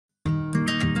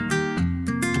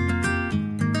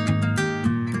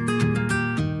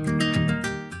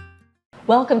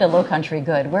Welcome to Lowcountry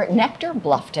Good. We're at Nectar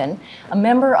Bluffton, a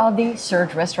member of the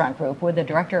SERG restaurant group with the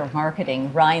Director of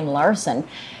Marketing, Larson,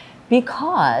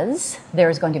 because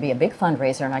there's going to be a big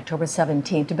fundraiser on October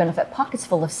 17th to benefit Pockets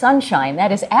Full of Sunshine.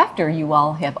 That is after you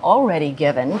all have already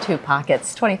given to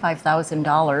Pockets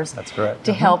 $25,000. That's correct.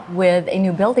 To help with a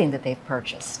new building that they've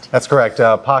purchased. That's correct.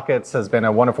 Pockets has been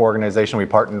a wonderful organization we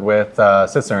partnered with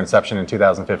since their inception in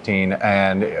 2015,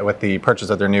 and with the purchase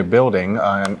of their new building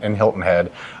in Hilton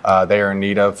Head, they are in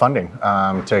need of funding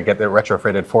to get it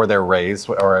retrofitted for their RAISE,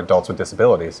 or adults with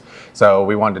disabilities. So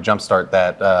we wanted to jumpstart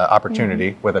that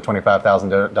opportunity with a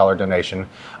 $25,000 donation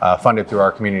funded through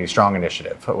our Community Strong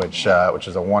initiative, which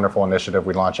is a wonderful initiative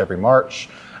we launch every March.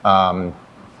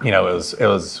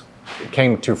 It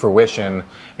came to fruition,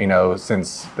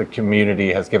 since the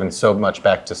community has given so much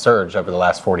back to SERG over the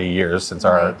last 40 years since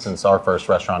our first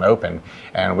restaurant opened,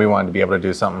 and we wanted to be able to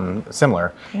do something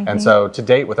similar. And so, to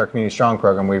date, with our Community Strong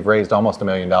program, we've raised almost $1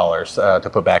 million to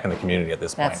put back in the community at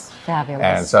this point. That's fabulous.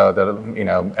 And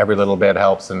so, every little bit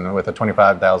helps. And with a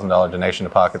 $25,000 donation to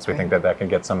Pockets, we think that can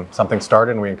get something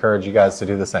started, and we encourage you guys to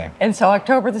do the same. And so,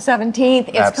 October the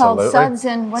 17th, it's called Suds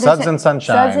and Suds and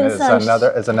Sunshine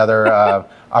is another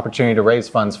opportunity to raise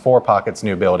funds for Pockets'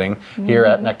 new building here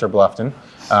at Nectar Bluffton.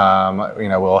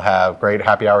 We'll have great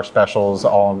happy hour specials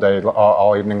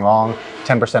all evening long.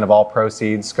 10% of all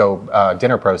proceeds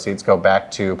dinner proceeds go back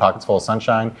to Pockets Full of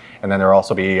Sunshine, and then there will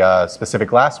also be specific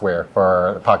glassware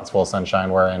for Pockets Full of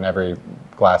Sunshine, wherein every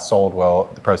glass sold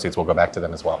the proceeds will go back to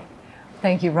them as well.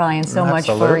 Thank you, Ryan, so much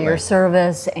for your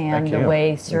service and the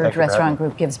way SERG Restaurant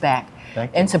Group gives back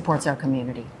and supports our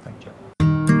community. Thank you.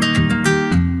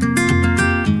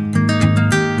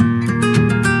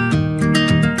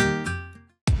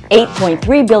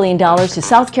 $8.3 billion to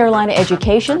South Carolina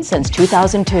education since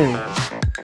 2002.